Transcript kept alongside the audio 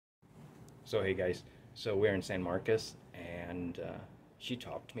So hey guys, so we're in San Marcos, and she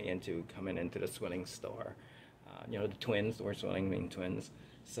talked me into coming into the Zwilling store. You know, the twins, we're Zwilling mean twins.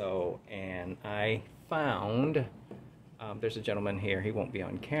 So, and I found, there's a gentleman here, he won't be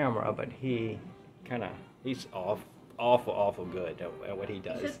on camera, but he's awful good at what he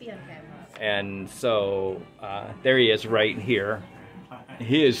does. He should be on camera. And so, there he is right here.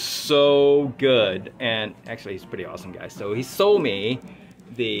 He is so good, and actually he's a pretty awesome guy. So he sold me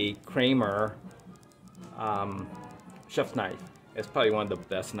the Kramer chef's knife. It's probably one of the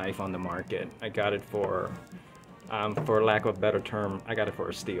best knife on the market. I got it for lack of a better term, I got it for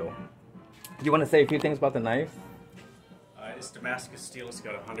a steal. Do you want to say a few things about the knife? It's Damascus steel. It's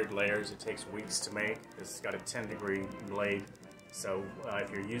got 100 layers. It takes weeks to make. It's got a 10-degree blade. So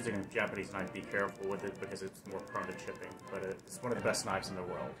if you're using a Japanese knife, be careful with it because it's more prone to chipping. But it's one of the best knives in the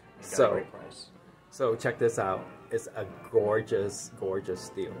world. It's got a great price. So check this out. It's a gorgeous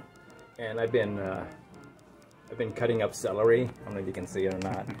steel. And I've been cutting up celery. I don't know if you can see it or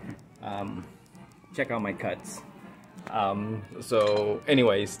not. Check out my cuts. So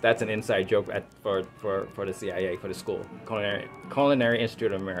anyways, that's an inside joke for the CIA, for the school, Culinary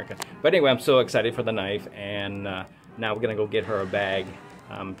Institute of America. But anyway, I'm so excited for the knife, and now we're gonna go get her a bag.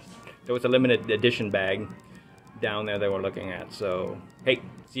 There was a limited edition bag down there that we're looking at. So hey,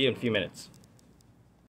 see you in a few minutes.